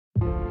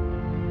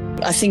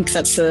I think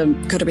that's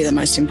got to be the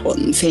most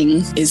important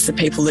thing, is the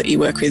people that you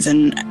work with.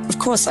 And of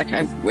course,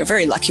 we're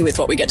very lucky with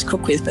what we get to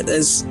cook with, but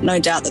there's no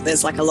doubt that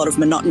there's like a lot of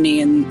monotony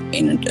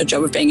in a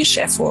job of being a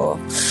chef or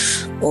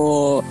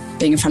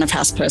being a front of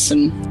house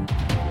person.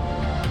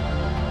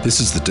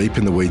 This is the Deep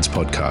in the Weeds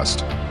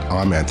podcast.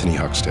 I'm Anthony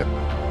Huckstep.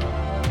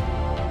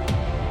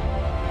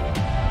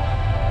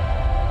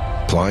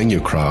 Applying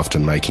your craft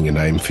and making a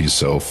name for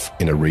yourself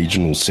in a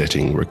regional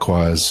setting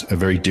requires a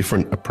very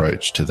different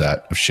approach to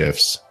that of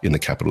chefs in the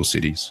capital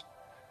cities.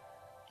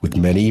 With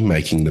many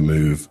making the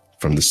move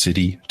from the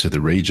city to the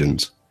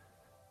regions,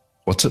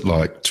 what's it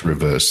like to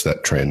reverse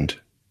that trend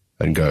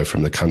and go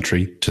from the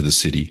country to the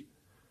city?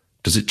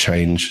 Does it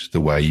change the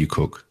way you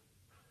cook?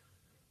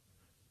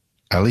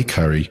 Ali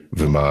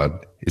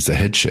Curry-Vermaad is the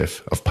head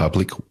chef of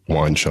Public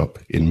Wine Shop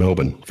in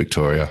Melbourne,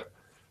 Victoria.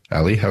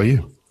 Ali, how are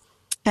you?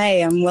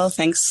 Hey, I'm well,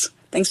 thanks.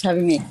 Thanks for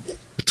having me.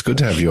 It's good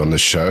to have you on the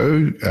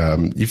show.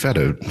 You've had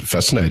a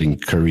fascinating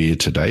career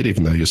to date,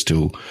 even though you're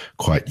still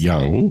quite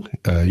young.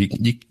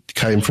 You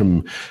came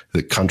from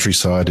the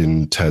countryside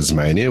in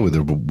Tasmania with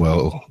a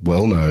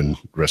well-known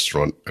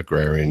restaurant,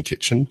 Agrarian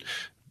Kitchen,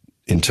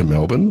 into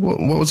Melbourne. What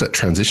was that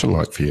transition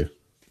like for you?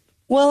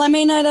 Well, I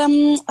mean,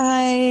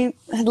 I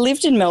had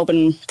lived in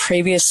Melbourne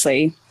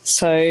previously.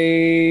 So,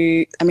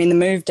 I mean, the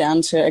move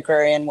down to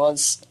Agrarian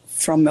was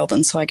from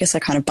Melbourne, so I guess I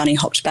kind of bunny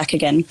hopped back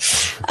again.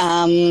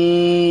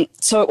 So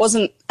it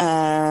wasn't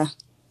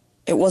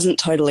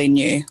totally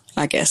new,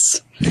 I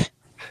guess.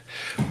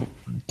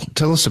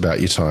 Tell us about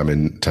your time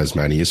in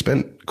Tasmania. You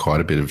spent quite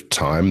a bit of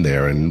time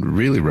there and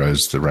really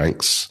rose the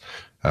ranks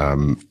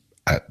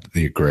at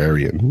the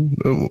Agrarian.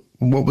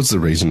 What was the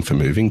reason for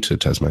moving to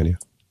Tasmania?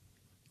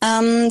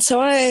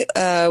 So I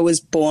was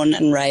born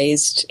and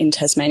raised in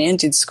Tasmania and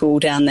did school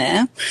down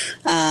there.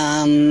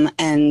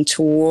 And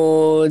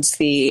towards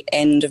the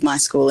end of my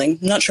schooling,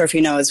 I'm not sure if you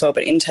know as well,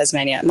 but in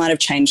Tasmania, it might have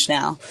changed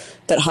now,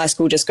 but high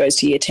school just goes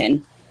to year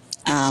 10.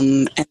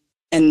 And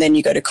then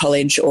you go to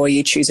college or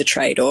you choose a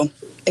trade or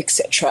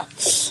etc.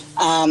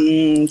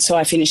 So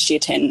I finished year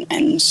 10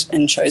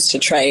 and chose to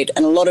trade.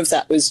 And a lot of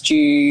that was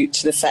due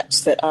to the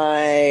fact that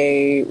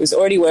I was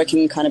already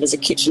working kind of as a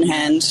kitchen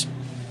hand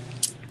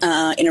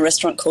in a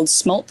restaurant called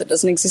Smalt that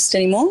doesn't exist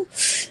anymore.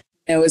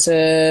 There was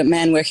a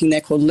man working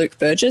there called Luke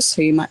Burgess,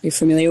 who you might be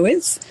familiar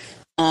with,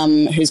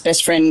 whose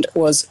best friend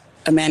was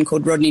a man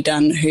called Rodney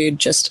Dunn, who'd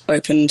just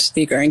opened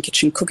the Agrarian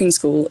Kitchen cooking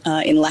school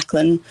in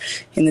Lachlan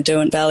in the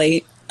Derwent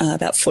Valley,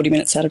 about 40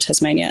 minutes out of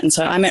Tasmania. And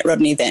so I met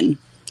Rodney then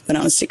when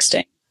I was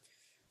 16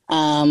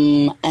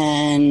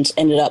 and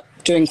ended up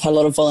doing quite a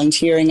lot of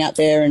volunteering out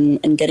there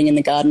and getting in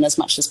the garden as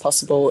much as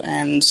possible.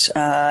 And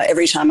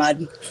every time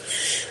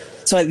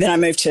then I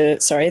moved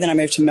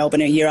to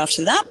Melbourne a year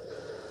after that.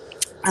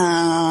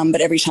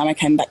 But every time I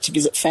came back to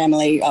visit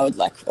family, I would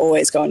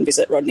always go and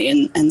visit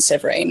Rodney and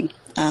Severine.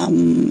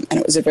 And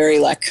it was a very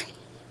it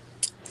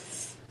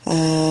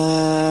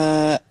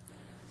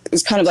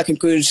was kind of like a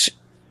good,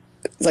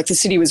 the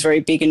city was very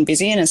big and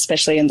busy, and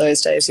especially in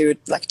those days you were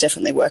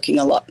definitely working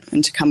a lot.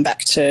 And to come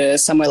back to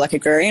somewhere like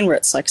Agrarian where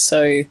it's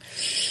so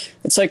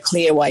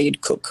clear why you'd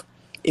cook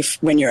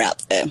when you're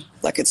out there,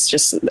 it's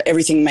just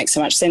everything makes so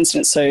much sense,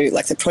 and it's so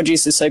the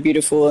produce is so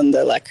beautiful, and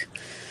the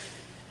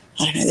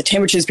the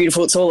temperature is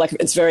beautiful. It's all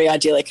it's very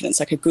idyllic, and it's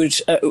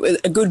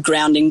a good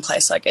grounding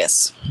place, I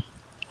guess.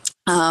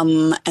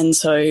 And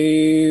so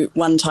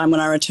one time when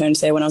I returned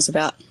there when I was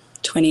about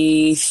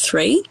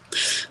 23,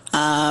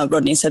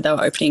 Rodney said they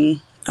were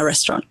opening a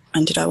restaurant,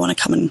 and did I want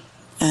to come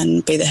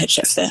and be the head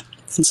chef there?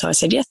 And so I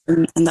said yes,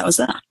 and that was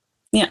that.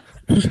 Yeah.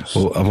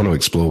 Well, I want to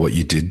explore what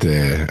you did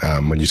there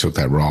when you took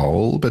that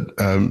role, but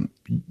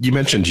you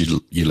mentioned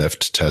you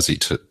left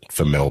Tassie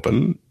for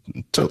Melbourne.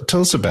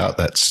 Tell us about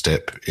that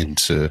step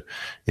into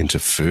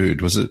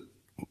food. Was it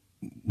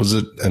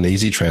an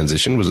easy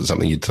transition? Was it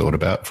something you'd thought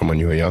about from when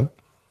you were young?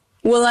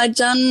 Well, I'd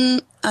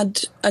done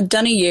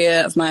a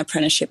year of my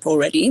apprenticeship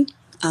already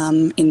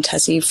in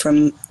Tassie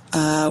from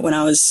when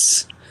I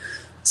was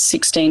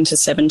 16 to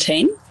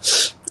 17.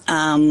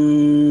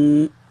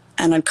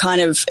 And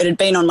it had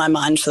been on my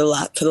mind for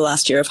the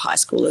last year of high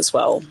school as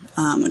well.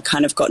 I'd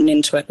kind of gotten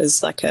into it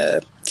as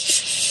a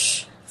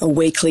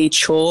weekly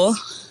chore,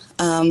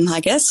 I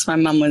guess. My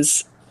mum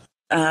was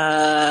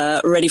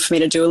ready for me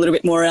to do a little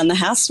bit more around the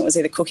house. It was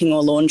either cooking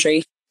or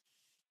laundry.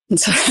 And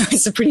so it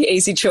was a pretty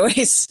easy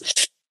choice.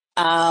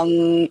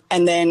 And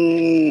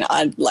then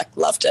I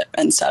loved it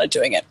and started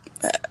doing it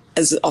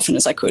as often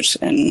as I could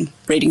and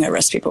reading her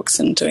recipe books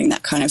and doing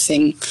that kind of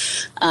thing.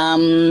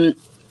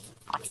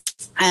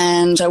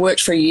 And I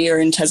worked for a year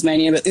in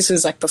Tasmania, but this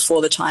was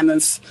before the time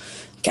of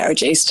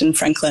Garage East and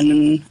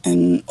Franklin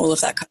and all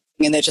of that kind of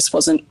thing. And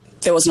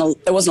there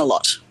wasn't a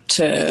lot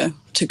to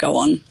go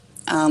on.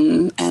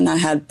 And I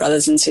had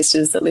brothers and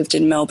sisters that lived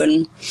in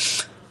Melbourne.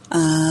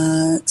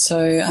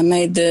 So I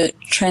made the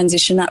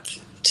transition up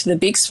to the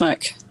Big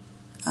Smoke,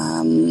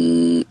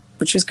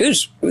 which was good.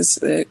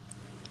 It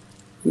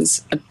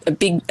was a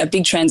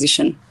big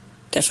transition,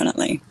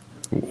 definitely.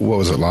 What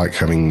was it like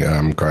having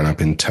grown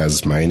up in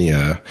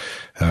Tasmania?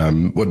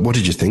 What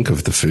did you think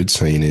of the food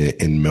scene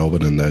in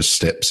Melbourne and those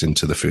steps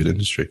into the food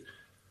industry?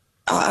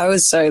 I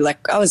was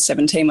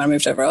 17 when I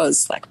moved over. I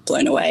was like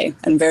blown away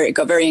and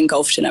got very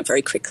engulfed in it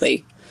very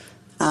quickly.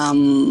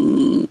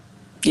 It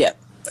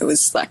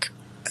was like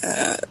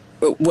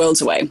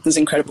worlds away. It was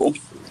incredible.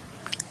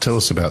 Tell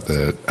us about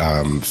the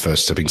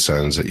first stepping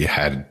stones that you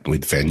had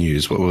with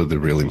venues. What were the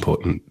real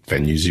important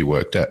venues you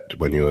worked at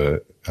when you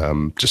were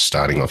just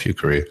starting off your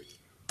career?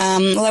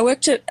 Well, I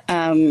worked at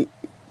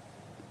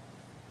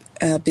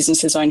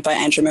businesses owned by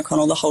Andrew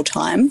McConnell the whole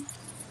time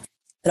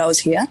that I was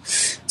here.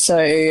 So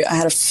I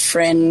had a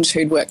friend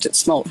who'd worked at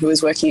Smalt who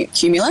was working at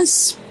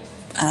Cumulus.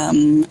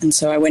 And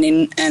so I went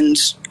in and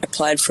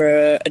applied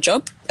for a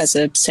job as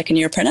a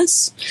second-year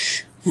apprentice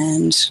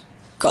and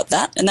got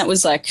that. And that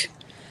was like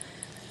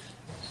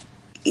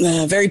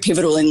very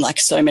pivotal in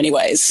like so many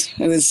ways.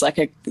 It was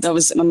like that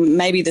was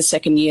maybe the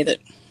second year that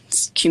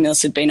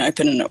Cumulus had been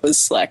open, and it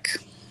was like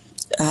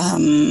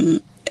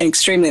an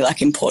extremely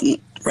like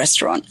important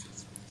restaurant.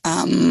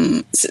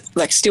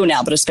 Like still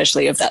now, but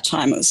especially of that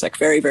time, it was like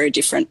very, very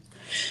different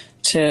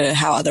to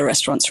how other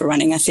restaurants were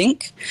running, I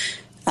think.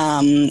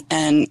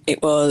 And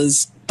it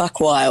was buck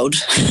wild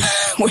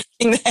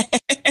working there.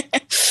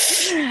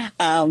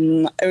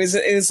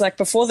 It was like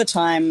before the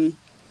time.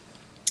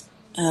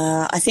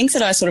 I think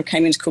that I sort of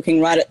came into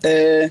cooking right at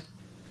the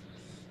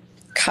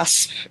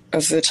cusp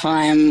of the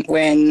time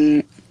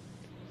when,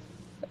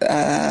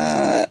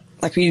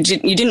 like you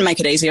didn't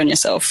make it easy on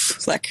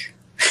yourself, like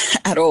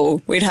at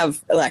all. We'd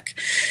have like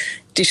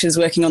dishes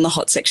working on the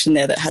hot section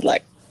there that had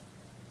like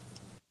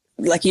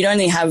you'd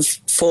only have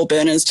 4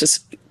 burners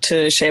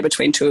to share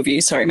between 2 of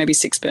you. Sorry, maybe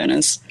 6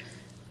 burners,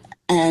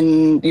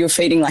 and you were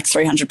feeding like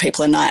 300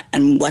 people a night,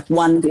 and like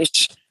one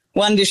dish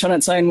on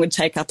its own would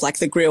take up like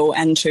the grill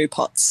and 2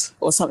 pots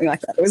or something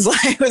like that.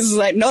 It was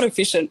like not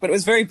efficient, but it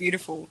was very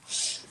beautiful,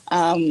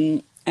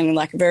 and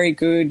like very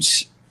good.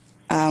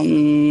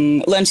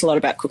 Learned a lot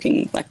about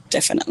cooking, like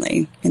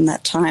definitely in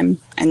that time,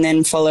 and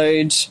then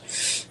followed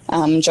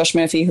Josh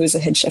Murphy, who was the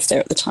head chef there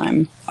at the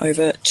time,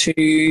 over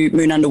to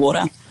Moon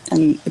Underwater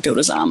and the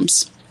Builder's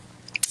Arms,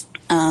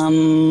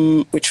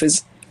 which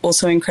was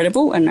also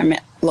incredible. And I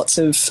met lots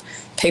of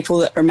people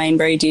that remain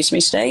very dear to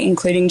me today,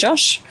 including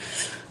Josh.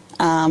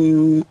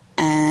 But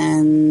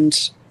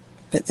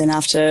then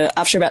after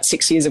about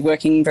 6 years of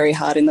working very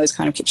hard in those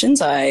kind of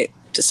kitchens, I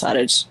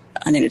decided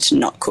I needed to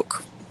not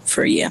cook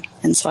for a year.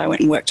 And so I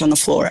went and worked on the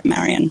floor at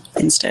Marion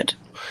instead.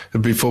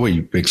 Before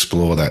we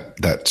explore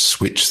that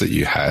switch that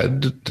you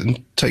had,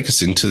 take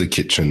us into the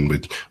kitchen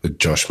with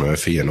Josh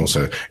Murphy and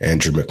also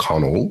Andrew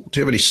McConnell. Do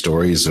you have any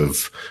stories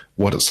of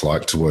what it's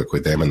like to work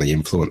with them and the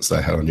influence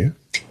they had on you?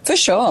 For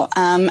sure.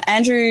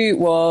 Andrew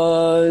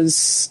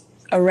was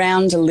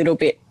around a little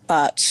bit,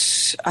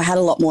 but I had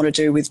a lot more to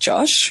do with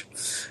Josh,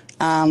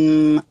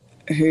 who,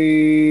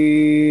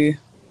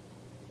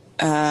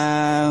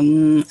 how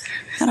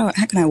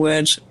can I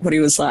word what he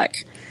was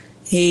like?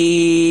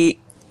 He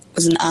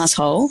was an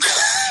asshole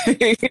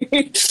who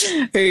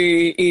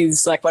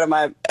is like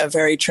a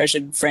very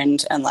treasured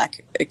friend and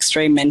like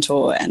extreme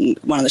mentor, and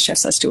one of the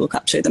chefs I still look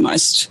up to the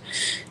most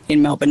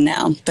in Melbourne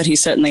now. But he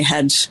certainly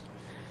had,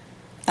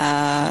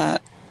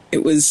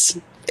 it was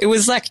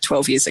like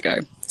 12 years ago.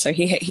 So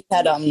he had,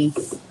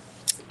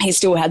 he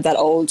still had that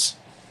old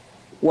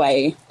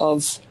way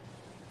of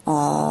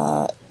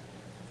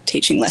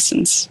teaching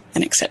lessons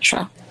and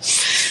etc.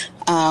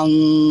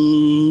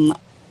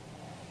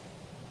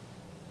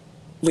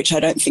 Which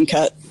I don't think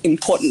are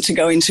important to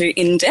go into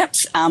in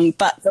depth.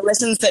 But the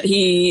lessons that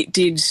he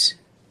did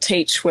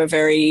teach were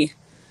very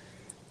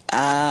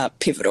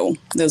pivotal.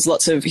 There was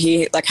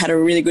he like had a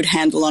really good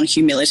handle on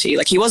humility.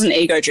 Like he wasn't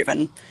ego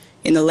driven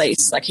in the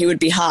least. Like he would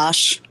be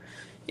harsh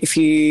if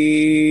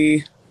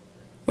you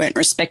weren't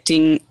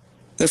respecting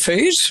the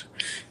food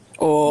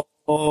or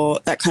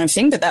that kind of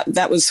thing. But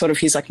that was sort of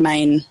his like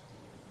main,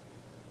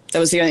 that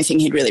was the only thing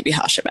he'd really be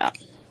harsh about.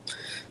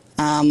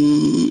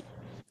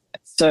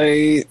 So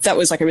that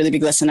was like a really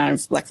big lesson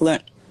I've like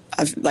learnt.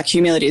 Like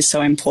humility is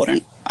so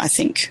important, I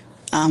think,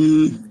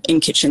 in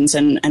kitchens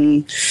and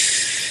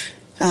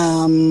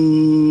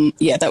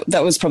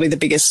that was probably the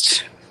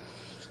biggest,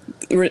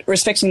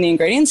 respecting the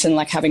ingredients and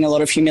like having a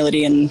lot of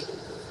humility and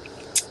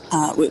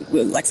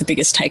were like the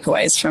biggest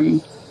takeaways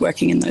from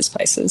working in those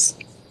places.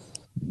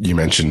 You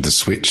mentioned the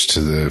switch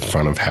to the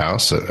front of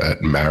house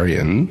at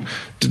Marion.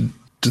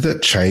 Did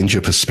that change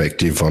your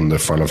perspective on the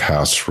front of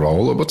house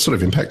role, or what sort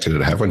of impact did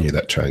it have on you,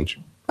 that change?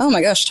 Oh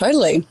my gosh,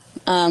 totally.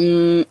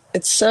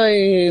 It's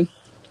so,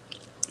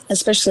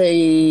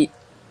 especially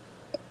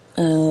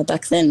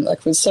back then, like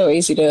it was so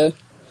easy to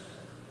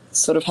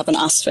sort of have an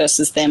us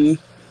versus them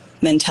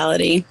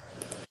mentality,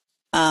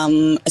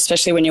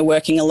 especially when you're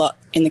working a lot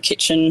in the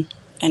kitchen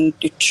and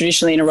you're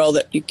traditionally in a role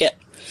that you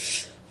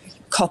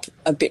cop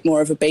a bit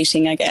more of a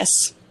beating, I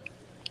guess.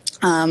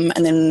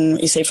 And then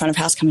you see front of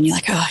house come and you're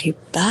like, oh, you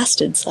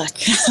bastards, like,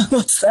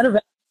 what's that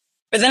about?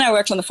 But then I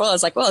worked on the floor. I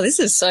was like, well, this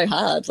is so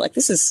hard. Like,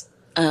 this is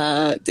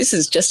this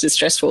is just as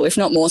stressful, if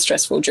not more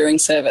stressful, during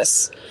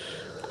service.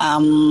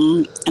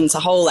 And it's a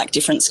whole like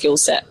different skill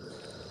set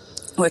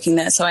working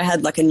there. So I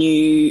had like a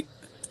new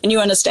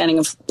understanding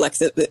of like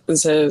that it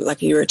was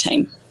you're a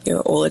team,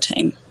 you're all a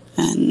team,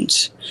 and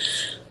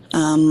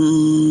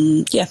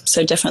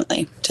so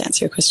definitely to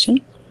answer your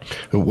question.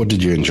 What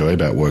did you enjoy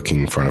about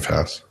working front of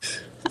house?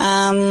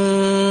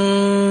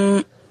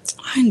 I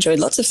enjoyed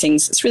lots of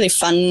things. It's really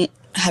fun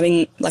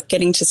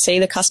getting to see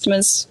the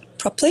customers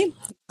properly,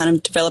 kind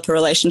of develop a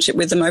relationship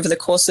with them over the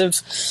course of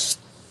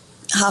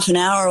half an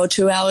hour or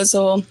 2 hours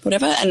or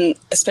whatever, and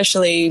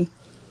especially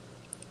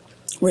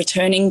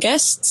returning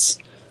guests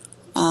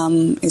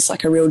is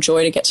like a real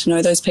joy to get to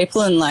know those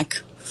people, and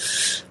like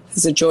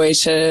there's a joy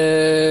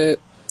to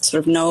sort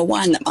of know a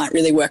wine that might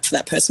really work for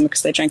that person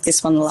because they drank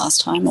this one the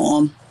last time,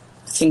 or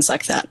things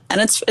like that.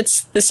 And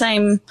it's the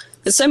same.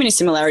 There's so many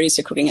similarities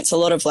to cooking. It's a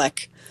lot of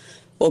like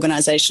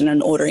organisation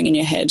and ordering in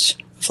your head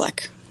of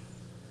like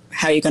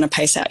how you're going to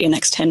pace out your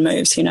next 10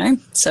 moves, you know?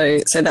 So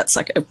that's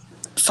like a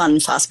fun,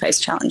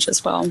 fast-paced challenge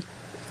as well.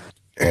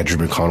 Andrew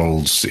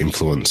McConnell's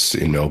influence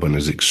in Melbourne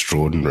is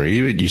extraordinary.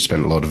 You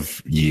spent a lot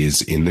of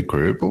years in the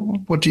group.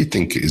 What do you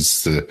think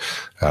is the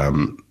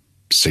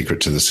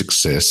secret to the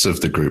success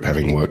of the group,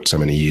 having worked so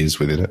many years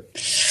within it?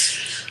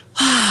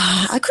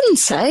 I couldn't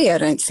say, I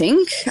don't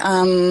think.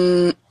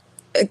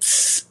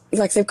 It's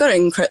like they've got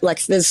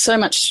there's so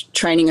much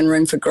training and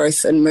room for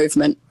growth and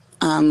movement,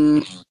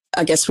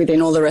 I guess,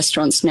 within all the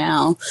restaurants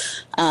now.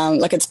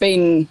 It's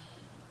been,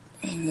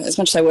 as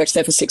much as I worked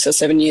there for 6 or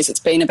 7 years,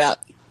 it's been about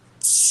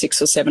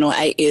 6 or 7 or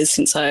 8 years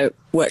since I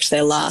worked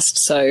there last.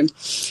 So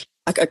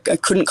I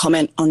couldn't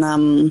comment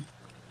on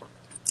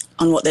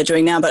what they're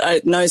doing now, but I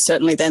know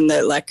certainly then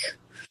that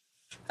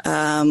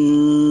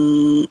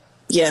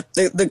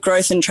the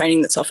growth and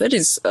training that's offered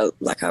is I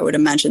would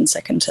imagine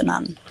second to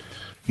none.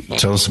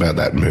 Tell us about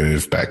that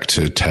move back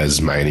to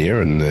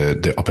Tasmania and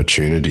the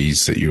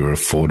opportunities that you were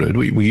afforded.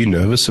 Were you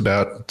nervous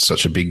about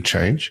such a big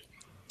change?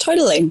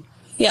 Totally,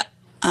 yeah.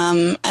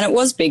 And it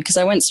was big because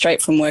I went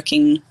straight from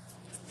working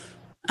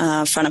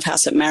front of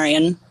house at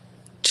Marion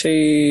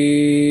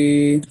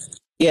to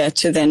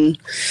then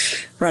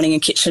running a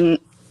kitchen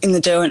in the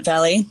Derwent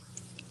Valley,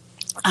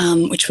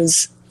 which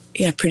was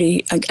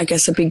pretty, I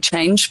guess, a big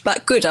change,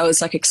 but good. I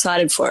was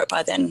excited for it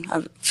by then.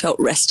 I felt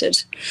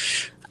rested,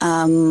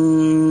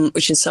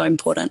 which is so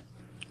important.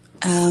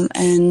 I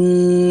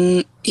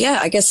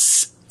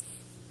guess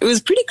it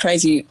was pretty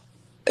crazy,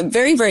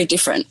 very, very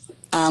different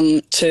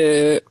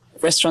to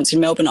restaurants in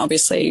Melbourne,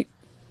 obviously,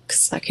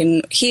 because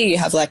in here you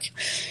have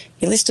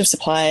your list of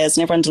suppliers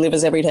and everyone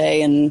delivers every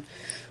day and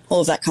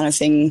all of that kind of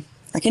thing.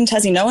 In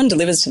Tassie, no one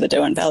delivers to the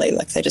Derwent Valley.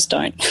 They just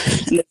don't.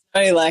 And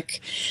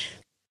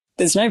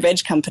there's no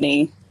veg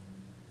company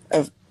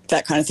of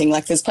that kind of thing.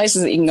 There's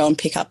places that you can go and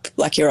pick up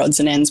your odds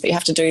and ends, but you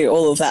have to do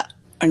all of that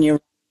in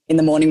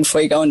the morning before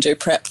you go and do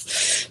prep.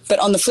 But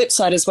on the flip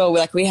side as well,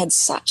 we had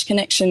such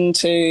connection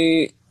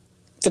to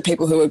the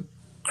people who were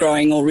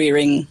growing or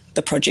rearing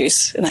the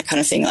produce and that kind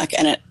of thing.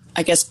 And it,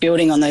 I guess,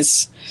 building on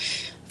those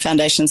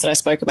foundations that I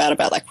spoke about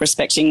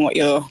respecting what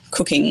you're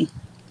cooking.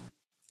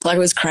 It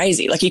was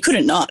crazy. You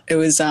couldn't not. It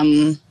was,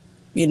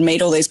 you'd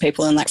meet all these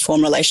people and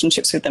form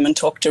relationships with them and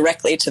talk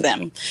directly to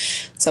them.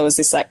 So it was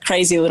this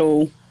crazy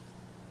little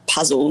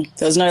puzzle.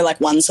 There was no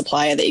one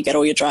supplier that you get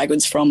all your dry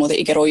goods from or that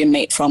you get all your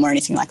meat from or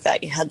anything like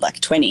that. You had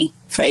 20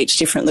 for each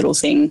different little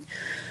thing.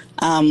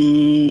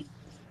 But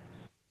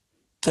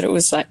it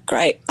was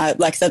great.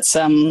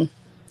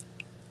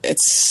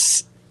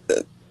 It's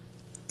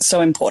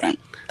so important.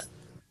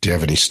 Do you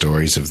have any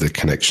stories of the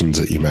connections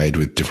that you made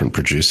with different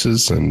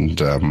producers and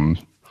some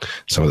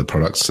of the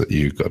products that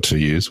you got to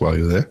use while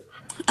you were there?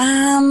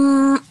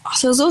 So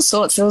there was all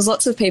sorts. There was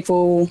lots of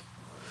people.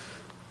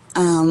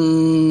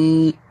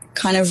 Rodney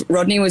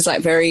was I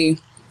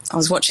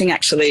was watching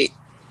actually.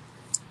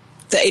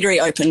 The eatery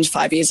opened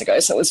 5 years ago,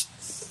 so it was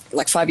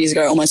 5 years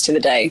ago almost to the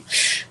day,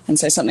 and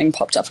so something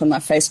popped up on my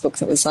Facebook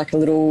that was a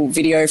little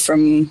video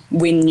from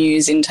Win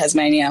News in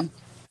Tasmania,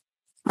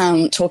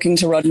 talking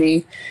to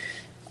Rodney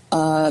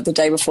the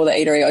day before the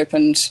eatery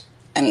opened,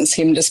 and it's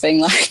him just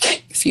being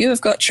if you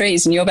have got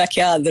trees in your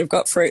backyard that have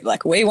got fruit,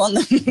 we want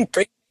them.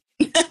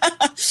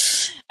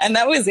 And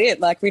that was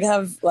it.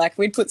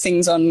 We'd put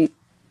things on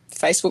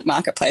Facebook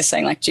Marketplace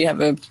saying do you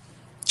have a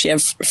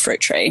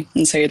fruit tree?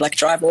 And so you'd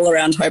drive all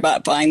around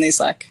Hobart buying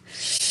these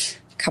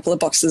couple of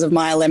boxes of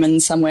Meyer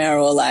lemons somewhere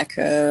or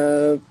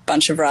a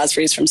bunch of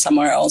raspberries from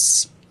somewhere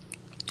else.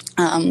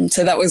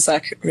 So that was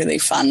really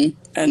fun.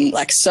 And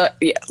like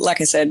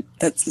I said,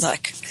 that's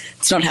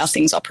it's not how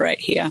things operate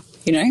here,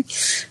 you know?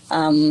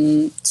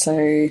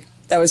 So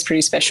that was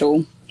pretty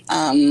special.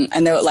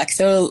 And there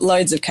were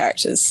loads of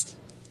characters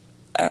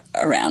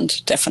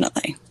around,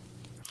 definitely.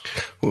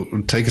 Well,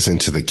 take us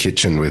into the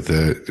kitchen with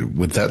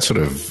that sort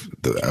of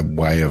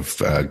way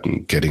of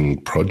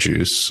getting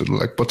produce.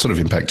 What sort of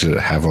impact did it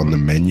have on the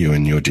menu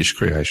and your dish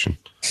creation?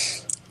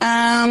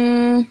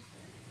 I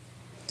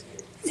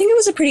think it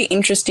was a pretty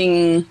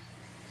interesting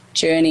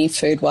journey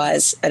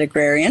food-wise at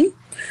Agrarian.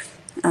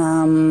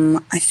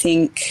 I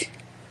think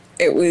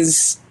it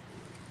was,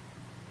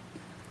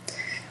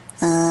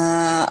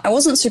 I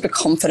wasn't super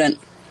confident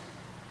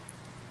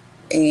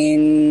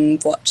in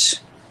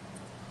what,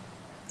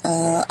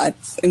 I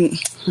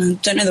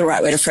don't know the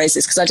right way to phrase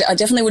this, because I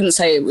definitely wouldn't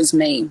say it was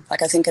me.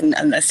 Like, I think, and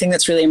a thing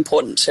that's really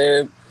important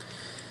to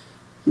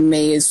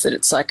me is that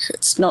it's like,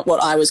 it's not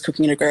what I was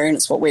cooking at Agrarian,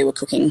 it's what we were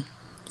cooking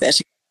there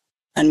together,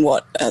 and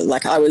what,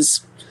 like, I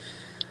was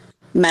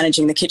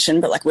managing the kitchen,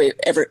 but like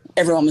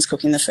everyone was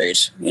cooking the food,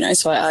 you know,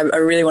 so I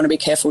really want to be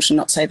careful to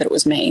not say that it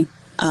was me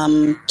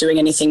doing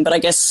anything. But I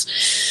guess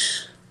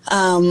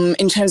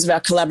in terms of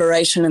our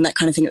collaboration and that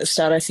kind of thing at the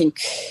start, I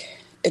think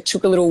it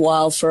took a little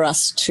while for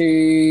us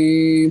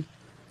to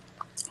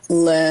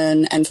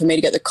learn and for me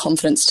to get the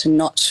confidence to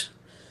not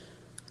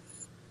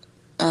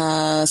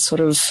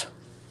sort of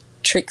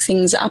trick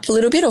things up a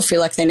little bit or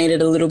feel like they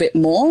needed a little bit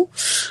more.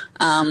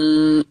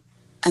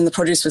 And the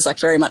produce was like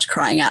very much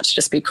crying out to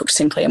just be cooked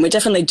simply. And we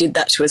definitely did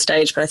that to a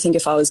stage, but I think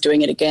if I was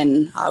doing it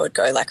again, I would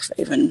go like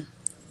even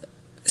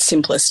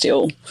simpler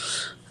still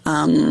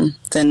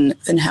than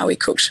how we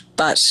cooked.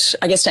 But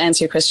I guess to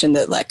answer your question,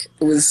 that like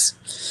it was,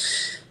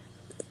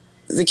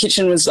 the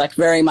kitchen was like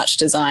very much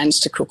designed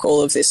to cook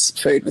all of this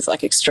food with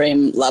like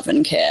extreme love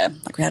and care.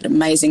 Like we had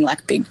amazing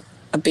like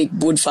a big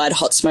wood-fired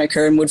hot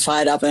smoker and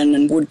wood-fired oven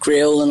and wood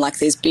grill and like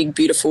these big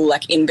beautiful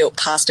like inbuilt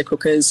pasta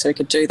cookers so we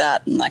could do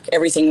that, and like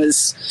everything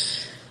was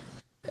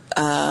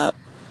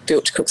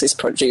built to cook this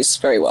produce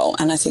very well,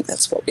 and I think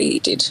that's what we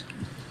did.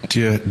 Do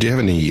you have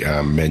any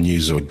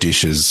menus or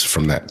dishes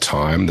from that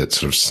time that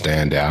sort of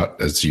stand out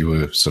as you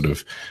were sort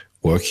of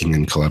working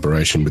in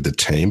collaboration with the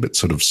team, but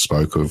sort of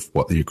spoke of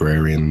what the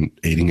Agrarian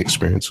eating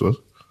experience was?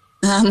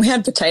 We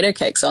had potato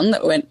cakes on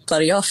that went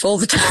bloody off all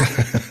the time.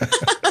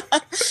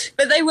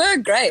 But they were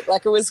great.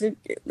 Like it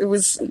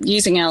was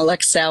using our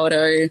like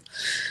sourdough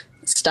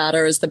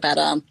starter as the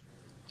batter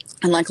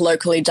and like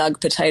locally dug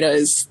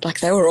potatoes. Like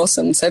they were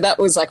awesome. So that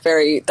was like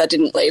that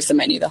didn't leave the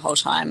menu the whole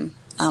time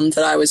that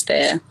I was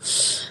there.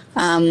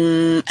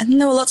 And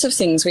there were lots of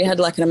things. We had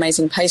like an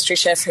amazing pastry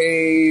chef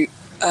who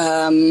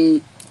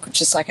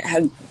just like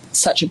had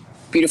such a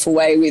beautiful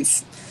way with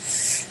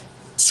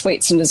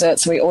sweets and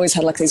desserts. So we always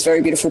had like these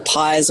very beautiful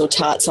pies or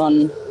tarts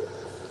on,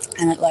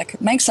 and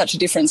it makes such a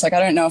difference. Like I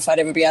don't know if I'd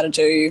ever be able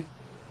to do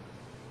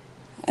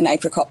an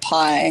apricot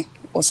pie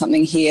or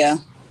something here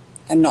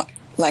and not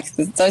like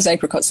those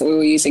apricots that we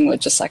were using were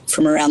just like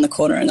from around the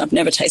corner, and I've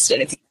never tasted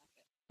anything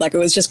like it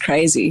was just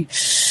crazy.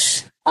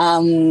 So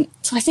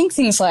I think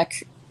things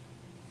like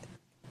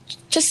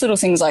just little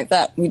things like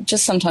that, we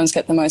just sometimes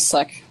get the most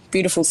like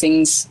beautiful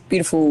things,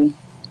 beautiful.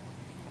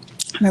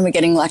 I remember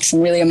getting like some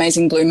really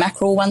amazing blue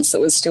mackerel once that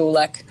was still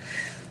like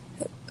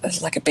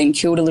it had been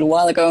killed a little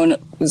while ago, and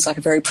it was like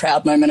a very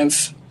proud moment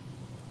of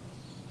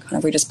kind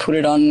of we just put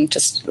it on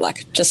just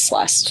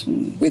sliced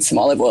with some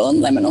olive oil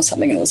and lemon or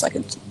something, and it was like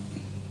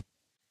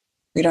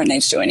we don't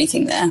need to do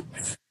anything there.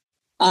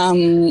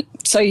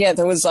 So yeah,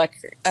 there was like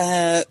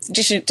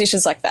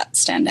dishes like that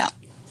stand out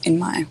in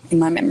my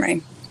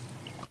memory.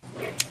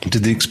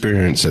 Did the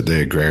experience at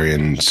the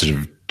Agrarian sort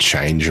of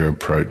change your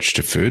approach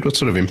to food? What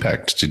sort of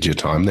impact did your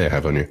time there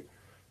have on you?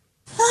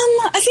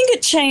 I think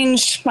it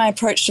changed my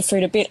approach to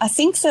food a bit. I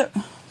think that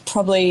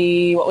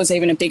probably what was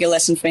even a bigger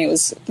lesson for me it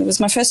was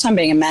my first time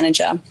being a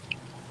manager.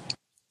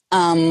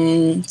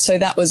 So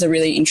that was a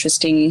really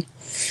interesting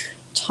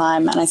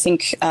time, and I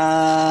think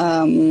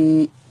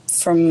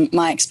from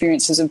my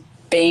experiences of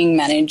being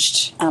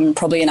managed,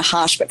 probably in a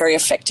harsh but very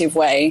effective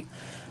way,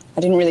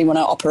 I didn't really want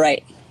to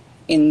operate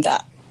in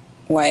that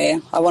way.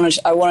 I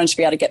wanted to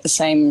be able to get the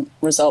same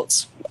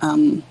results,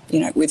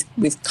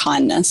 with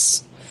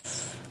kindness.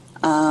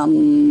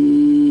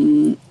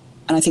 And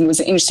I think it was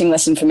an interesting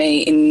lesson for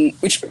me in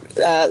which,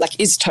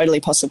 is totally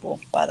possible,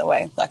 by the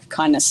way. Like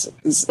kindness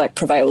is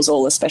prevails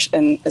all,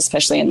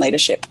 especially in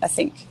leadership, I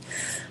think.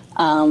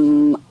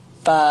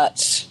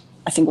 But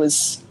I think it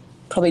was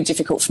probably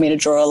difficult for me to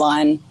draw a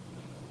line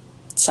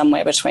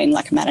somewhere between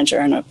like a manager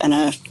and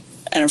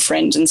a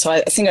friend. And so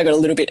I think I got a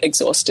little bit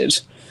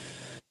exhausted,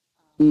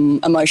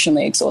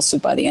 emotionally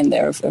exhausted by the end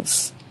there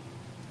of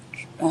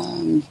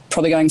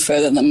probably going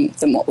further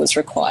than what was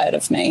required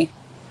of me.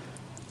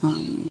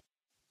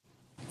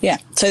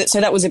 So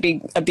that was a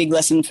big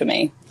lesson for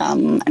me,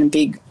 and a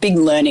big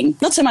learning.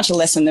 Not so much a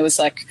lesson. There was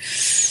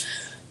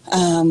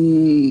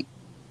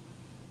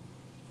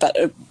but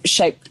it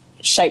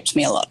shaped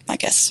me a lot, I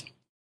guess.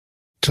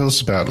 Tell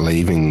us about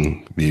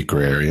leaving the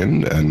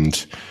Agrarian,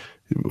 and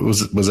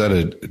was that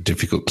a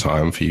difficult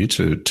time for you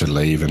to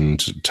leave and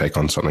to take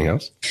on something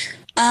else?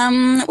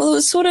 Well, it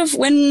was sort of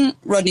when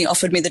Rodney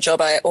offered me the job,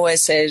 I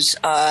always said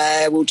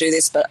I will do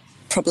this, but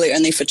probably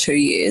only for 2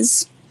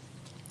 years,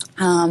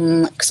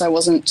 because I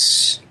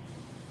wasn't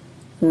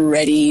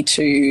ready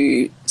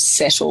to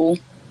settle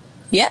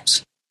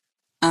yet.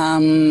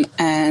 And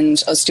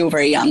I was still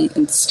very young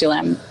and still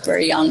am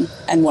very young,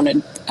 and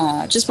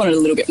just wanted a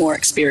little bit more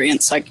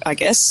experience, I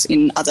guess,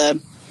 in other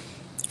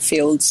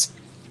fields.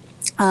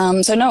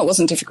 So no, it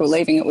wasn't difficult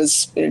leaving.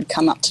 It had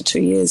come up to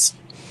 2 years,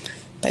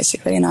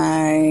 basically, and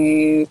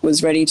I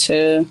was ready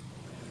to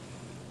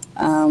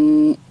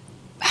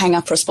hang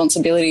up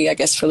responsibility, I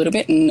guess, for a little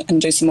bit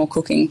and do some more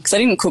cooking, because I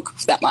didn't cook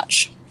that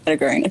much at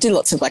Agrarian. I did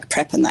lots of like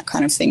prep and that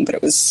kind of thing, but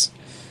it was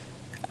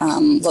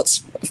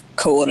lots of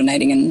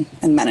coordinating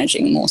and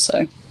managing more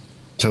so.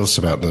 Tell us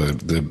about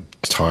the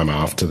time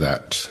after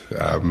that.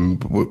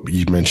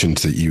 You mentioned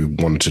that you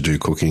wanted to do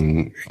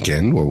cooking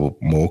again, or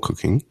more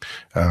cooking.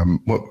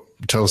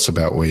 Tell us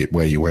about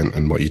where you went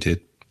and what you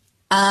did.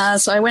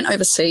 So I went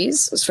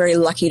overseas. I was very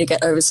lucky to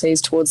get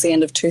overseas towards the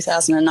end of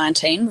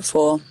 2019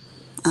 before,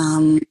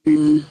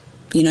 the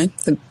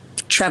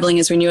travelling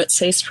as we knew it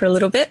ceased for a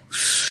little bit.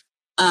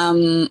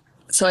 So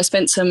I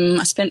spent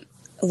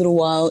a little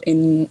while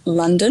in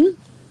London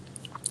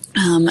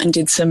and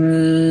did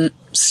some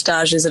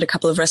stages at a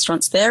couple of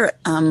restaurants there at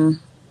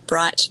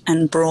Bright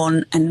and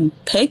Brawn and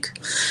Peg,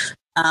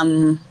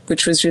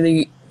 which was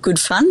really good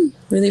fun,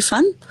 really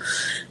fun.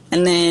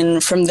 And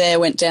then from there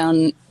went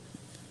down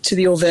to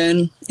the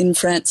Auvergne in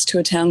France to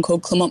a town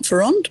called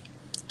Clermont-Ferrand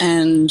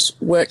and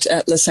worked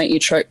at Le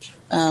Saint-Eutrope,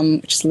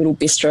 which is a little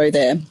bistro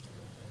there,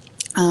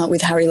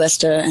 with Harry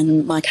Lester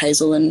and Mike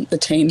Hazel and the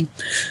team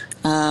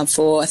I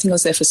think I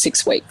was there for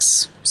 6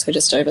 weeks, so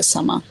just over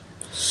summer,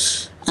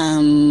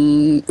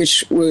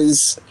 which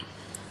was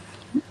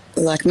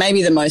like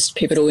maybe the most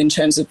pivotal in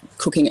terms of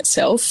cooking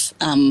itself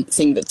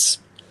thing that's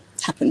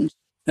happened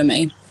for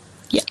me.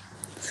 Yeah.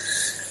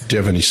 Do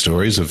you have any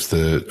stories of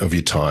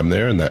your time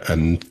there and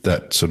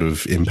that sort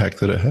of impact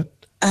that it had?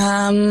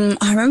 I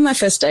remember my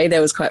first day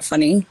there was quite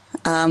funny.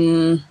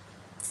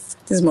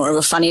 This is more of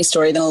a funny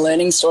story than a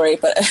learning story,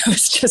 but it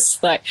was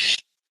just like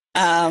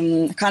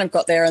I kind of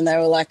got there and they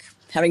were like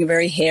having a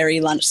very hairy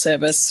lunch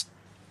service.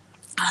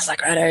 I was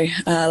like, righto,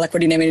 what do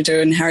you need me to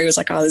do? And Harry was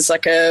like, there's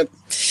a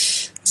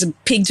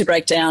pig to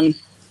break down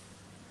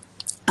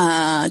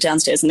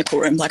downstairs in the cool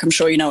room. Like, I'm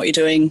sure you know what you're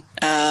doing.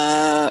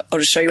 I'll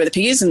just show you where the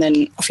pig is and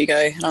then off you go.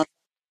 And I was like,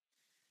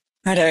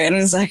 righto. And it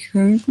was like,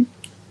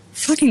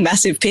 fucking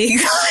massive pig.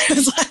 It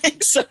was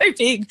like so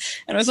big.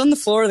 And it was on the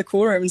floor of the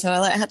cool room. So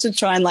I had to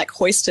try and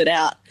hoist it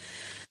out,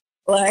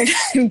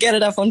 and get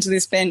it up onto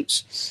this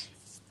bench.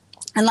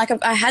 And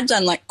I had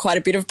done quite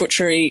a bit of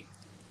butchery,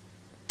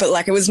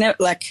 but it was never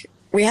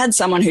we had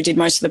someone who did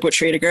most of the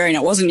butchery at Agrarian.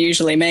 It wasn't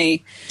usually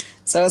me.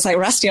 So I was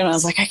rusty on it. I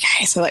was like,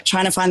 okay. So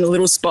trying to find the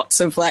little spots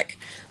of where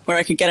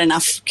I could get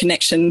enough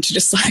connection to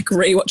just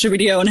rewatch a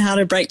video on how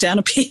to break down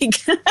a pig.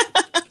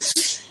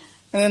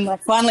 And then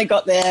finally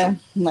got there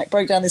and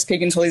broke down this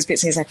pig into all these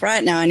bits. And he's like,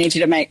 right, now I need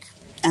you to make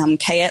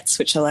caillettes,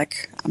 which are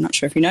I'm not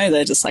sure if you know,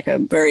 they're just a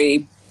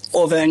very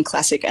Auvergne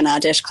classic, an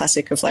Ardèche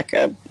classic of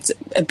a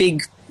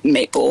big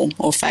meatball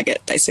or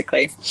faggot,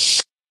 basically.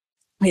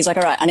 He's like,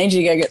 all right, I need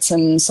you to go get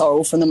some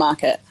sorrel from the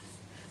market.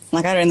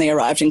 I'd only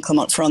arrived in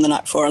Clermont-Ferrand the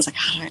night before. I was like,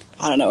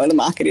 I don't know where the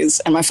market is.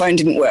 And my phone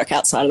didn't work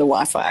outside of the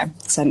Wi-Fi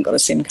because I hadn't got a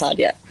SIM card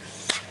yet.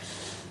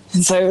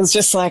 And so it was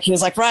just he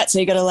was like, right, so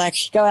you got to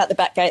go out the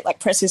back gate,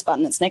 press this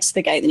button, it's next to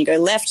the gate, then you go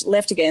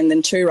left again,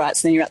 then 2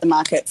 rights, and then you're at the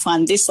market,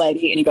 find this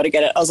lady, and you got to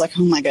get it. I was like,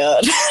 oh my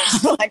God.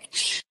 I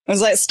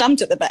was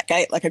stumped at the back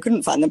gate, I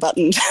couldn't find the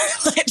button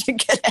to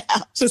get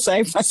out to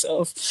save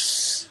myself.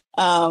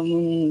 But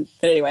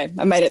anyway,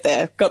 I made it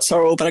there, got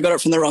sorrel, but I got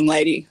it from the wrong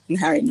lady, and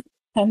Harry.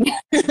 So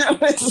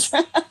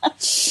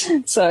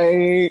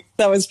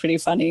that was pretty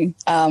funny.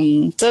 So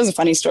it was a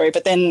funny story,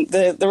 but then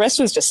the rest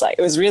was just it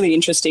was really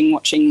interesting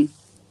watching.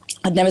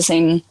 I'd never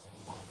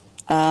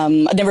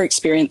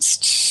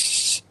experienced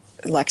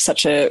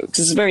such because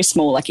it's a very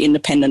small,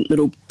 independent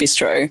little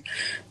bistro,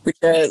 which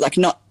are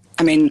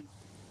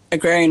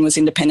Agrarian was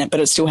independent,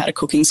 but it still had a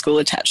cooking school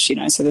attached,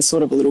 so there's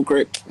sort of a little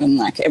group, and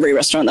every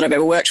restaurant that I've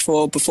ever worked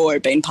for before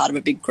had been part of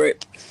a big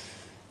group.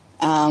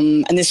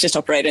 And this just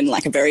operated in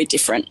a very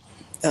different,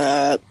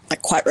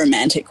 quite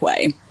romantic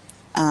way.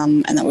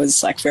 And that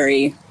was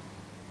very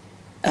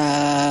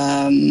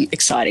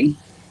exciting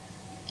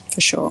for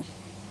sure.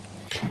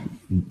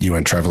 You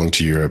went travelling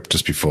to Europe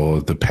just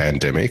before the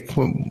pandemic.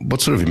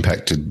 What sort of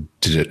impact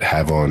did it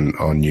have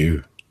on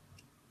you?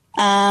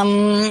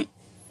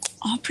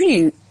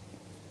 Pretty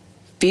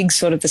big,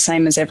 sort of the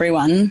same as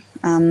everyone.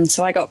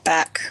 So I got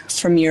back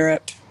from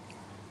Europe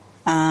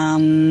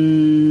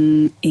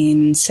in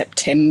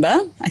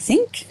September, I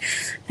think,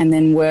 and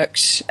then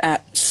worked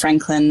at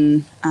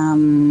Franklin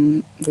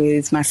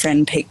with my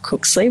friend Pete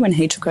Cooksley when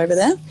he took over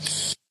there.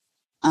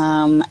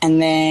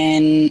 And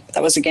then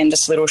that was, again,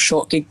 just a little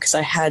short gig because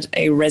I had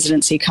a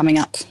residency coming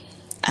up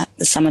at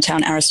the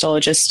Summertown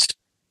Aristologist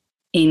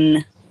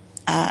in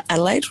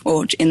Adelaide,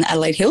 or in the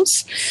Adelaide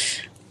Hills.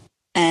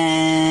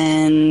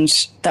 And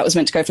that was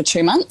meant to go for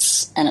 2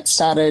 months, and it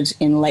started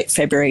in late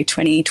February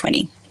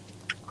 2020.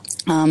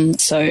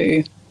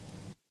 So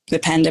the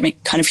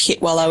pandemic kind of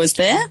hit while I was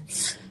there.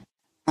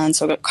 And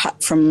so I got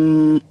cut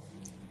from,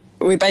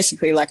 we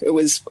basically, it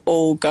was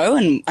all go,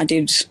 and I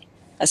did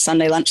a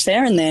Sunday lunch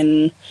there, and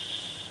then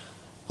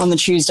on the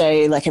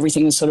Tuesday,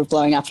 everything was sort of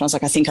blowing up, and I was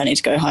like, I think I need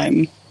to go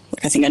home.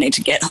 I think I need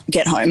to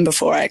get home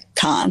before I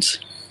can't,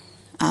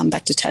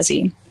 back to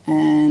Tassie.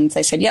 And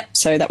they said, yep.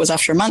 So that was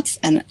after a month,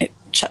 and it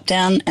shut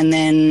down. And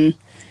then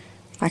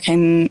I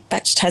came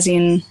back to Tassie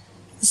in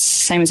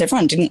same as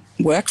everyone, didn't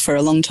work for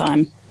a long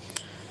time.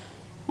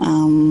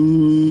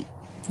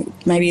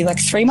 Maybe like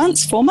 3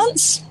 months, 4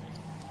 months,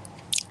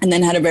 and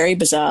then had a very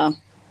bizarre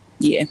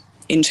year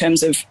in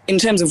terms of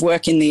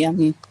work in the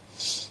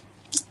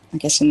I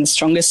guess in the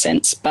strongest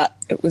sense, but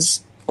it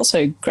was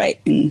also great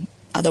in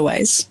other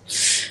ways.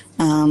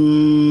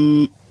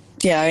 I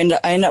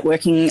ended up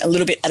working a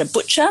little bit at a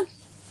butcher,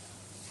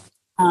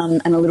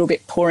 and a little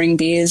bit pouring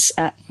beers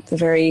at the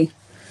very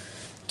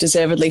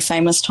deservedly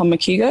famous Tom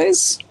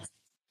McHugo's.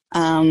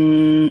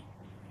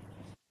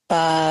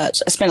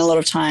 But I spent a lot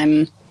of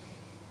time,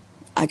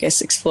 I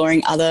guess,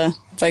 exploring other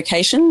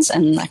vocations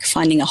and like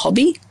finding a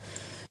hobby,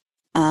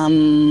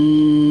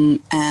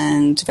 and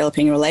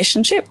developing a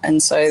relationship.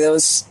 And so it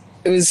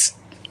was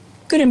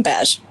good and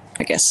bad,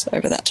 I guess,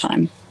 over that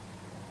time.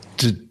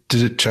 Did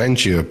it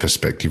change your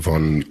perspective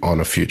on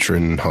a future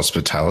in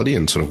hospitality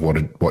and sort of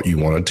what you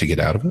wanted to get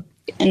out of it?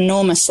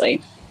 Enormously,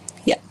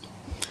 yeah.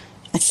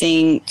 I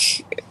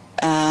think,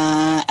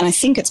 and I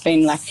think it's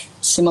been like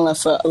similar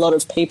for a lot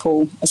of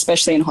people,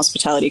 especially in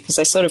hospitality, because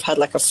they sort of had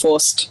like a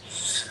forced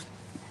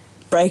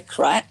break,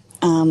 right?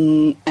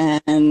 And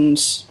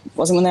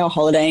wasn't when they were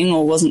holidaying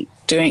or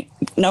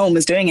no one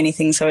was doing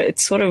anything. So it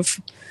sort of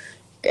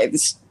gave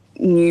this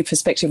new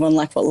perspective on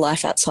like what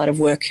life outside of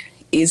work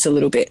is a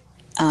little bit.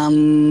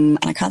 And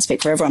I can't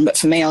speak for everyone, but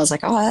for me, I was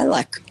like, oh, I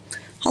like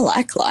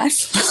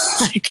life.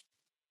 Like,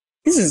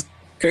 this is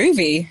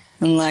groovy,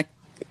 and like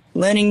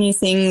learning new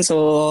things,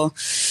 or,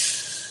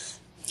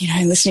 you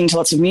know, listening to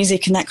lots of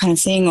music and that kind of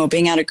thing, or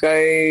being able to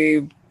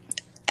go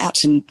out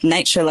to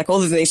nature. Like,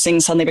 all of these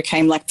things suddenly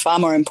became like far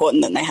more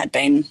important than they had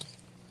been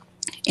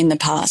in the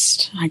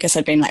past. I guess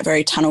I'd been like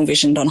very tunnel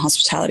visioned on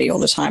hospitality all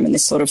the time, and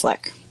this sort of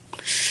like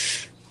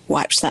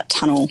wiped that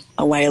tunnel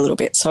away a little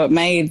bit. So it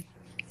made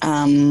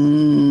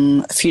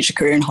a future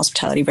career in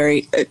hospitality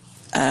very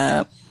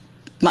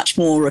much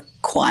more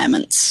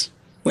requirements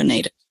were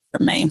needed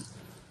from me.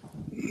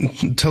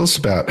 Tell us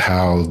about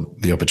how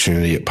the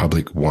opportunity at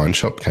Public Wine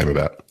Shop came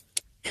about.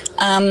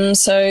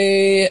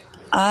 So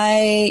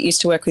I used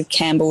to work with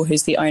Campbell,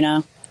 who's the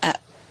owner at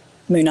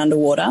Moon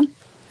Underwater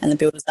and the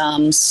Builders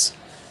Arms,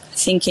 I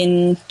think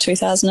in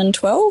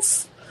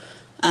 2012.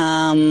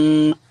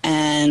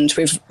 And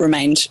we've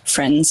remained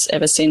friends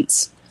ever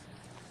since.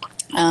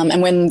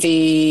 And when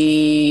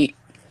the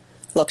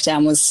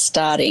lockdown was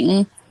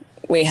starting,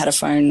 we had a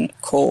phone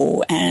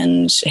call,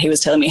 and he was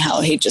telling me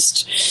how he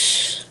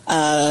just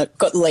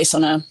got the lease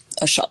on a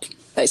shop,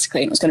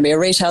 basically. It was going to be a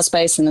retail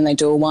space, and then they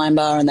do a wine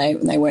bar, and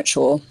they weren't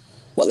sure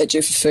what they'd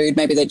do for food.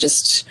 Maybe I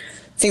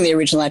think the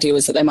original idea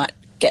was that they might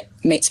get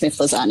Meat Smith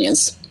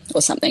lasagnas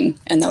or something,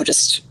 and they'll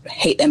just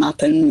heat them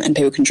up and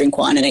people can drink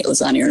wine and eat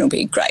lasagna, and it'll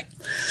be great.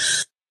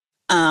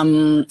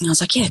 And I was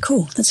like, yeah,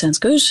 cool, that sounds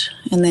good.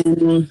 And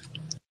then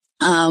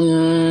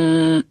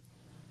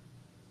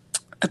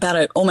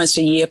almost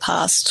a year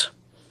passed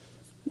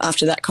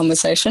after that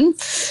conversation,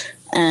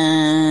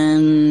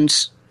 and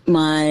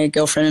my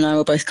girlfriend and I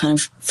were both kind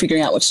of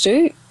figuring out what to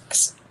do.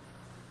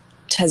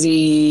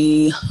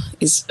 Tassie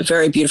is a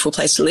very beautiful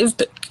place to live,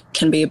 but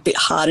can be a bit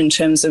hard in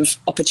terms of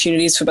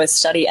opportunities for both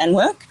study and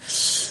work.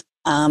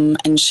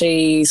 And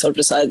she sort of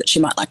decided that she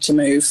might like to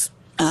move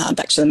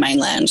back to the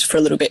mainland for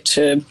a little bit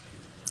for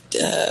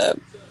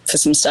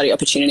some study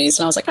opportunities.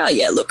 And I was like, oh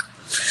yeah, look,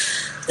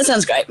 that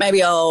sounds great.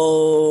 Maybe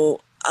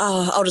I'll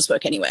just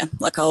work anywhere.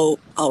 Like I'll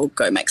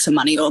go make some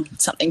money or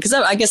something. Because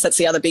I guess that's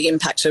the other big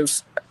impact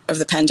of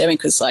the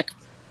pandemic, was like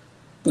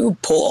we were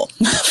poor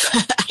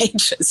for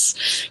ages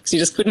because you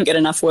just couldn't get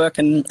enough work,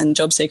 and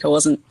JobSeeker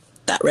wasn't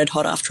that red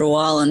hot after a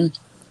while. And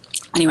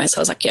anyway, so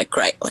I was like, yeah,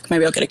 great. Like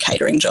maybe I'll get a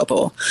catering job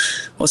or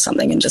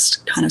something and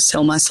just kind of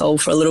sell my soul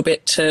for a little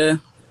bit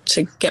to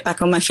get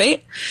back on my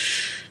feet.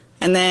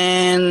 And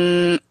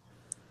then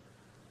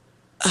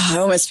I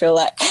almost feel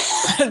like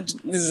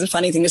this is a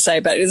funny thing to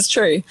say, but it's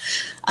true.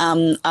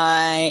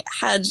 I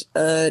had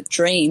a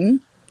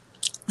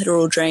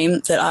literal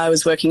dream, that I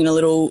was working in a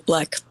little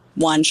like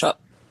wine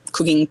shop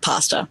cooking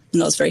pasta,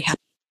 and I was very happy.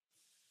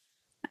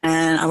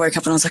 And I woke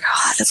up and I was like,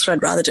 oh, that's what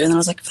I'd rather do. And then I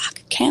was like,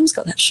 fuck, Cam's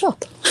got that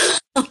shop.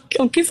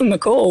 I'll give him a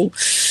call.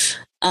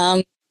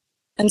 And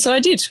so I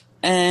did.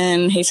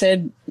 And he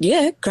said,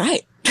 yeah,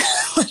 great.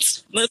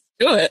 let's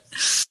do it.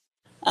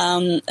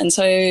 And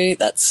so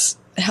that's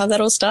how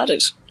that all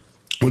started.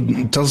 Well,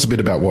 tell us a bit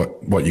about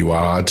what you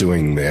are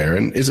doing there.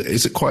 And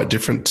is it quite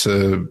different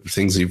to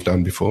things you've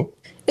done before?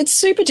 It's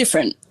super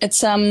different. It's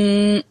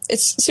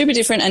super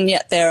different, and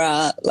yet there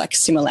are like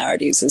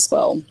similarities as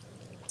well.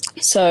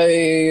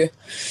 So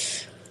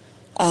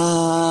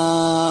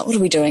what are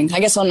we doing? I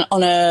guess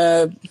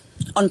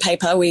on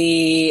paper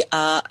we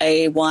are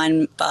a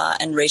wine bar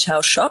and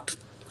retail shop.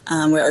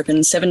 We're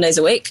open 7 days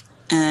a week,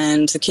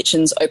 and the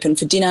kitchen's open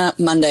for dinner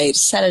Monday to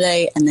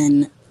Saturday, and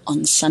then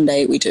on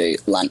Sunday we do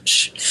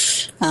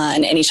lunch.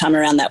 And any time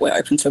around that we're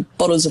open for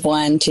bottles of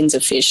wine, tins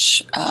of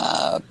fish,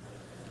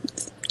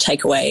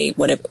 takeaway,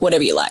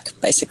 whatever you like,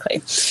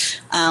 basically.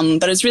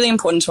 But it's really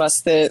important to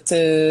us.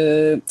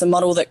 The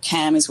model that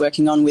Cam is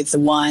working on with the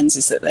wines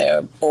is that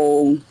they're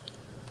all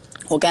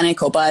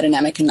organic or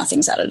biodynamic and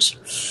nothing's added.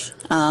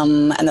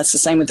 And that's the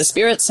same with the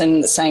spirits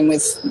and the same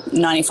with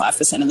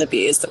 95% of the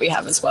beers that we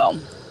have as well.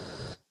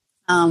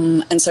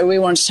 And so we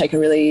wanted to take a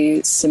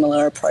really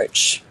similar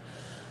approach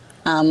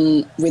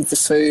with the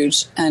food.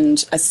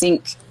 And I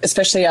think,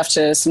 especially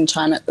after some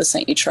time at the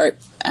St. Eutrope,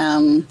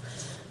 and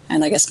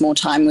I guess more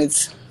time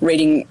with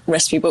reading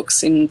recipe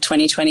books in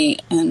 2020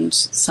 and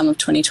some of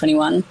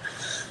 2021,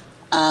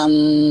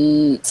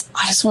 I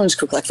just wanted to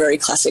cook like very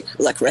classic,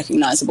 like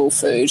recognisable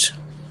food.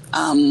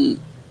 And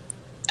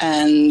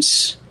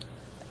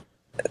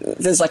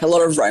there's like a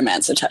lot of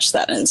romance attached to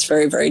that, and it's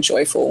very, very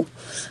joyful.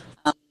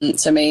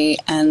 So me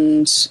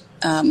and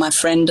my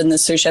friend and the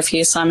sous chef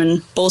here, Simon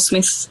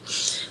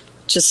Ballsmith,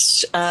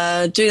 just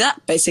do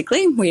that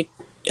basically. We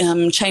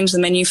change the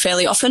menu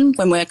fairly often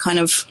when we're kind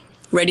of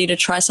ready to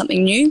try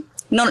something new.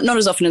 Not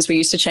as often as we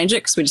used to change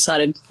it, because we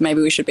decided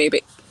maybe we should be a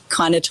bit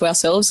kinder to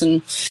ourselves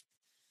and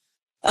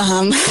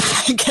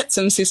get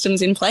some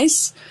systems in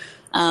place.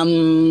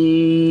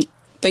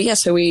 But yeah,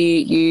 so we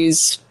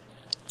use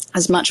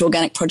as much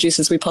organic produce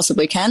as we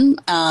possibly can,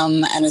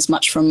 and as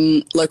much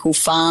from local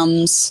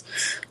farms,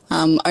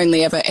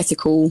 only ever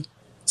ethical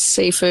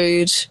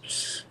seafood,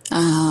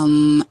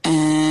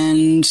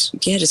 and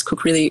yeah, just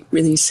cook really,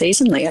 really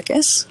seasonally, I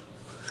guess,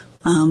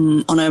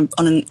 on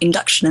an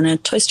induction and a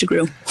toaster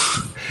grill.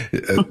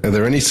 Are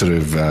there any sort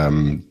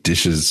of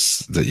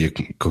dishes that you're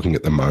cooking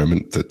at the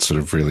moment that sort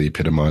of really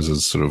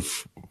epitomises sort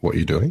of what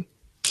you're doing?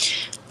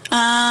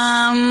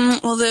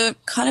 Well, the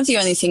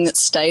only thing that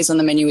stays on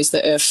the menu is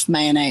the Earth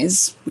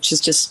mayonnaise, which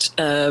is just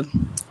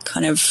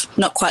kind of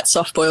not quite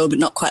soft boiled but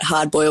not quite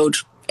hard boiled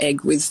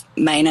egg with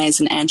mayonnaise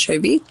and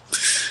anchovy,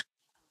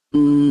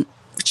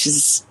 which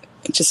is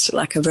just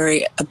like a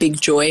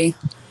big joy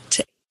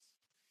to eat.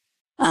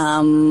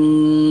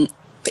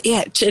 But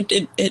yeah,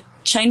 it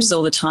changes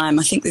all the time.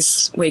 I think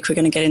this week we're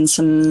going to get in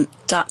some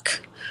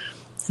duck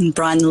and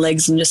brine the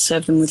legs and just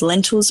serve them with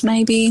lentils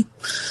maybe.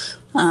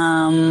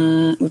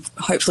 We've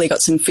hopefully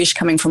got some fish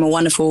coming from a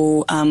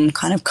wonderful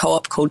kind of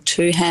co-op called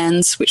Two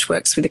Hands, which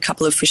works with a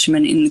couple of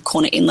fishermen in the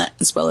Corner Inlet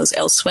as well as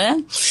elsewhere.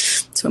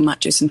 So we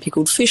might do some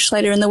pickled fish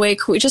later in the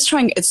week. We're just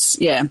trying,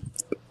 I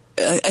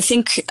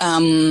think,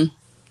 I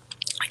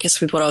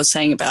guess with what I was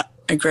saying about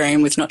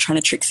agreeing with not trying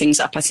to trick things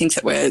up, I think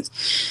that we're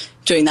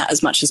doing that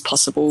as much as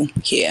possible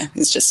here.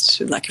 It's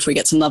just like if we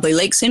get some lovely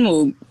leeks in,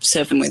 we'll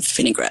serve them with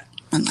vinaigrette.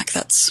 And like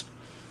that's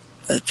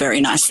a very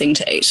nice thing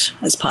to eat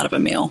as part of a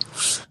meal.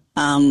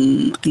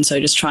 And so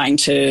just trying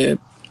to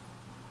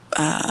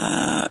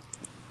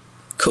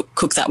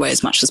cook that way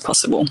as much as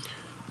possible.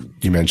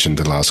 You mentioned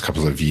the last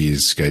couple of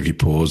years gave you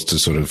pause to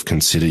sort of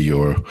consider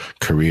your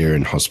career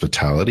in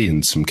hospitality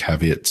and some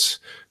caveats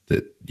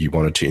that you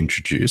wanted to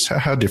introduce.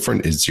 How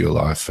different is your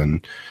life,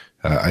 and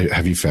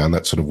have you found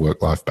that sort of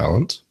work-life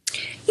balance?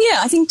 Yeah,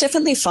 I think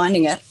definitely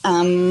finding it.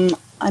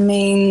 I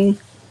mean,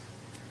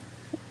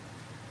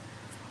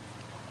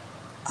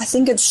 I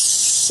think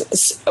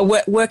it's a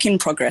work in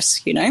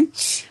progress, you know.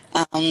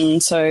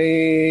 So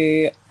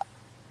I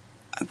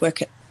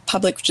work at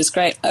Public, which is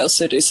great. I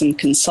also do some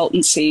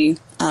consultancy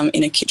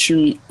in a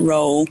kitchen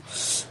role.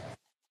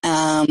 So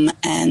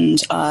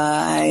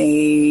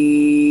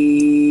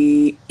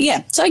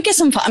I guess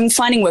I'm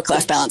finding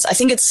work-life balance. I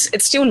think it's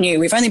still new.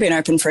 We've only been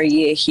open for a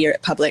year here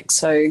at Public,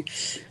 so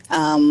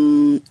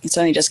it's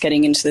only just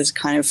getting into this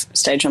kind of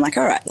stage. I'm like,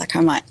 all right, like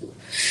I might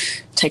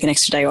take an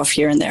extra day off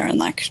here and there and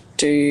like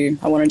I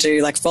want to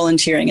do like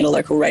volunteering at a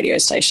local radio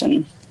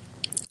station.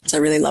 So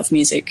I really love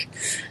music.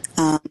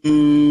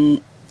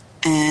 And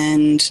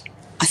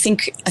I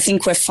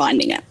think we're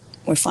finding it.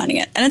 We're finding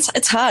it. And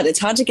it's hard. It's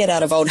hard to get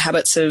out of old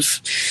habits of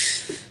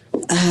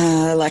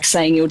like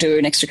saying you'll do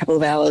an extra couple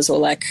of hours, or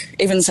like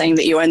even saying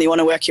that you only want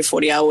to work your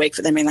 40-hour week,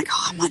 but then being like,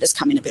 oh, I might just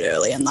come in a bit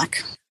early and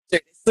like do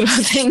this sort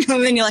of thing.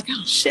 And then you're like,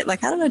 oh shit,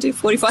 like how did I do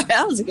 45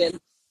 hours again?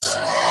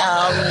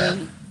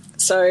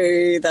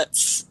 So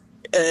that's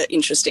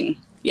interesting.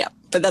 Yeah.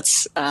 But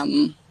that's,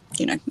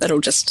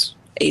 that'll just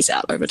ease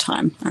out over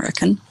time, I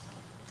reckon.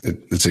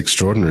 It's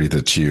extraordinary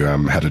that you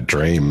had a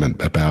dream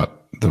about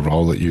the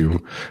role that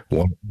you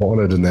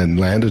wanted and then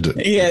landed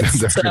it. Yeah,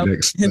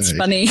 it's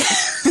funny.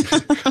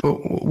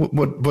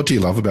 What do you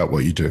love about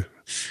what you do?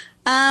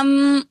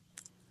 I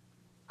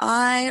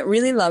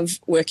really love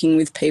working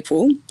with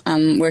people.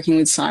 Working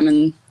with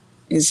Simon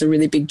is a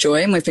really big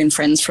joy, and we've been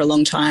friends for a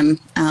long time,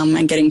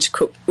 and getting to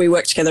cook. We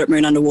worked together at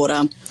Moon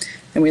Underwater,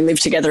 and we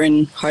lived together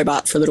in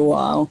Hobart for a little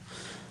while.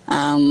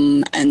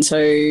 And so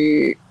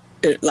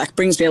it like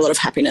brings me a lot of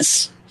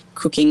happiness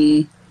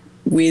cooking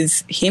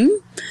with him.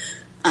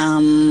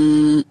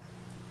 And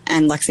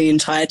like the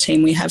entire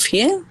team we have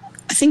here.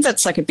 I think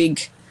that's like a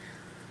big,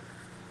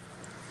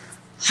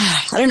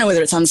 I don't know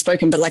whether it's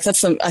unspoken, but like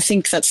I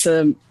think that's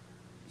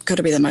got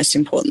to be the most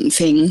important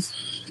thing,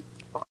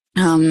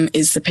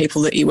 is the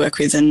people that you work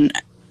with. And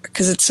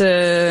because it's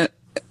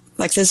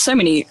there's so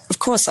many, of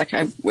course, like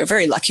we're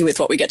very lucky with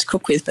what we get to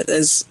cook with, but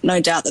there's no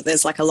doubt that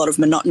there's like a lot of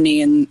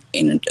monotony in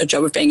a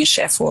job of being a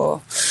chef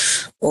or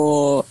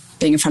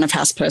being a front of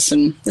house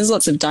person. There's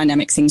lots of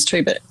dynamic things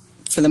too, but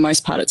for the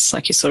most part, it's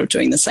like you're sort of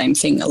doing the same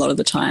thing a lot of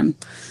the time.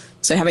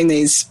 So having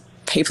these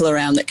people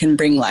around that can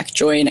bring like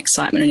joy and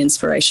excitement and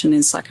inspiration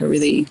is like a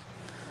really,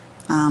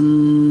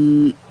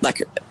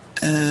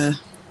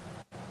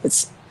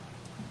 it's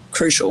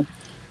crucial.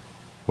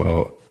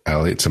 Well,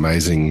 Ali, it's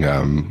amazing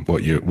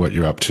what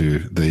you're up to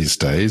these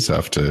days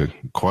after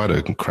quite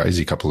a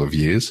crazy couple of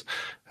years.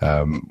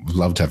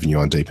 Loved having you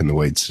on Deep in the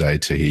Weeds today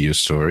to hear your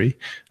story.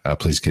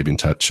 Please keep in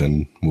touch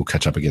and we'll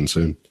catch up again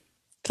soon.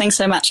 Thanks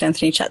so much,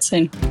 Anthony. Chat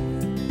soon.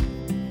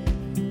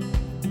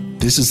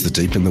 This is the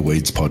Deep in the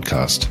Weeds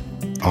podcast.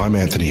 I'm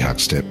Anthony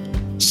Huckstep.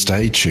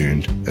 Stay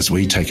tuned as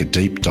we take a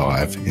deep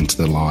dive into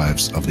the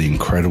lives of the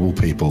incredible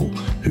people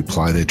who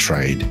ply their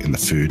trade in the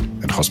food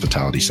and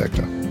hospitality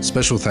sector.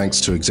 Special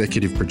thanks to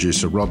executive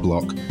producer Rob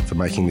Locke for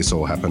making this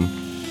all happen.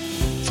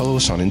 Follow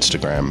us on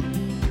Instagram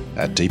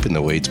at Deep in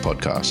the Weeds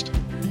Podcast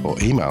or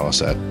email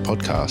us at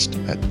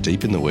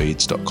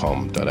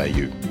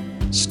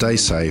podcast@deepintheweeds.com.au. Stay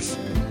safe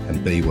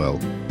and be well.